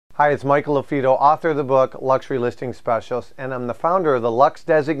Hi, it's Michael LaFido, author of the book Luxury Listing Specialist, and I'm the founder of the LUXE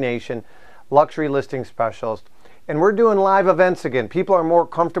designation, Luxury Listing Specialist. And we're doing live events again. People are more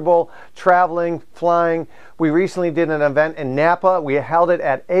comfortable traveling, flying. We recently did an event in Napa. We held it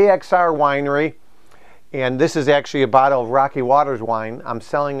at AXR Winery. And this is actually a bottle of Rocky Waters wine. I'm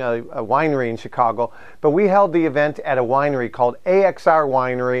selling a winery in Chicago. But we held the event at a winery called AXR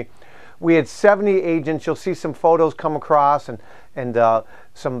Winery. We had 70 agents. You'll see some photos come across and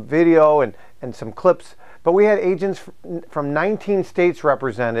some video and some clips. But we had agents from 19 states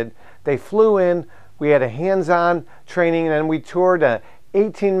represented. They flew in. We had a hands-on training, and then we toured a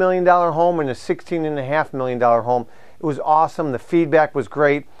 $18 million home and a $16.5 million home. It was awesome. The feedback was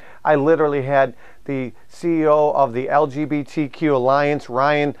great. I literally had the CEO of the LGBTQ Alliance,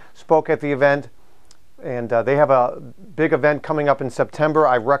 Ryan, spoke at the event. And they have a big event coming up in September.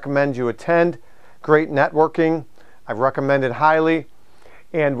 I recommend you attend. Great networking. I recommend it highly.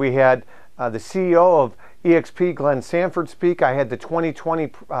 And we had the CEO of EXP, Glenn Sanford, speak. I had the 2020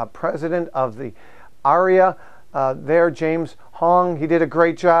 president of the ARIA there, James Hong. He did a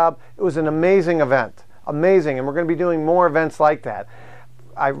great job. It was an amazing event. Amazing. And we're going to be doing more events like that.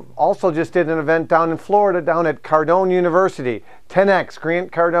 I also just did an event down in Florida, down at Cardone University. 10X,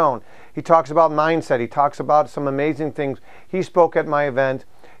 Grant Cardone. He talks about mindset. He talks about some amazing things. He spoke at my event.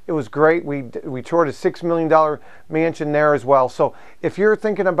 It was great. We toured a $6 million mansion there as well. So if you're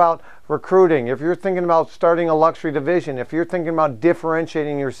thinking about recruiting, if you're thinking about starting a luxury division, if you're thinking about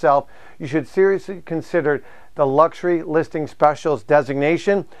differentiating yourself, you should seriously consider the Luxury Listing Specialist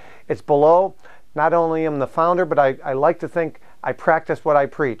designation. It's below. Not only am I the founder, but I like to think I practice what I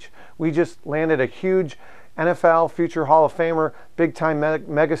preach. We just landed a huge NFL future Hall of Famer, big-time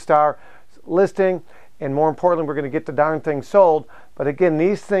megastar listing, and more importantly, we're going to get the darn thing sold. But again,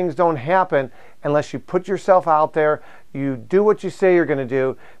 these things don't happen unless you put yourself out there, you do what you say you're going to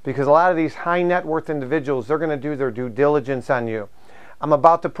do, because a lot of these high net worth individuals, they're going to do their due diligence on you. I'm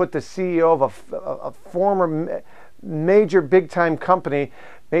about to put the CEO of a former major big-time company.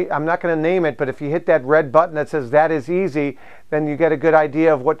 I'm not going to name it, but if you hit that red button that says that is easy, then you get a good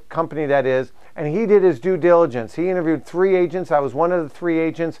idea of what company that is. And he did his due diligence. He interviewed 3 agents. I was one of the 3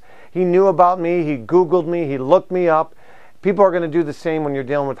 agents. He knew about me. He Googled me. He looked me up. People are going to do the same when you're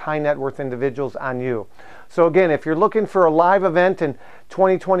dealing with high net worth individuals on you. So again, if you're looking for a live event in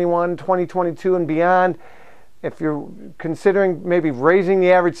 2021, 2022 and beyond, if you're considering maybe raising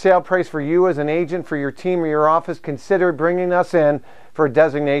the average sale price for you as an agent, for your team or your office, consider bringing us in for a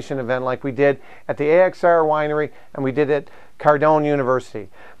designation event like we did at the AXR Winery and we did at Cardone University.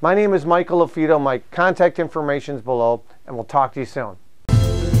 My name is Michael LaFido. My contact information is below, and we'll talk to you soon.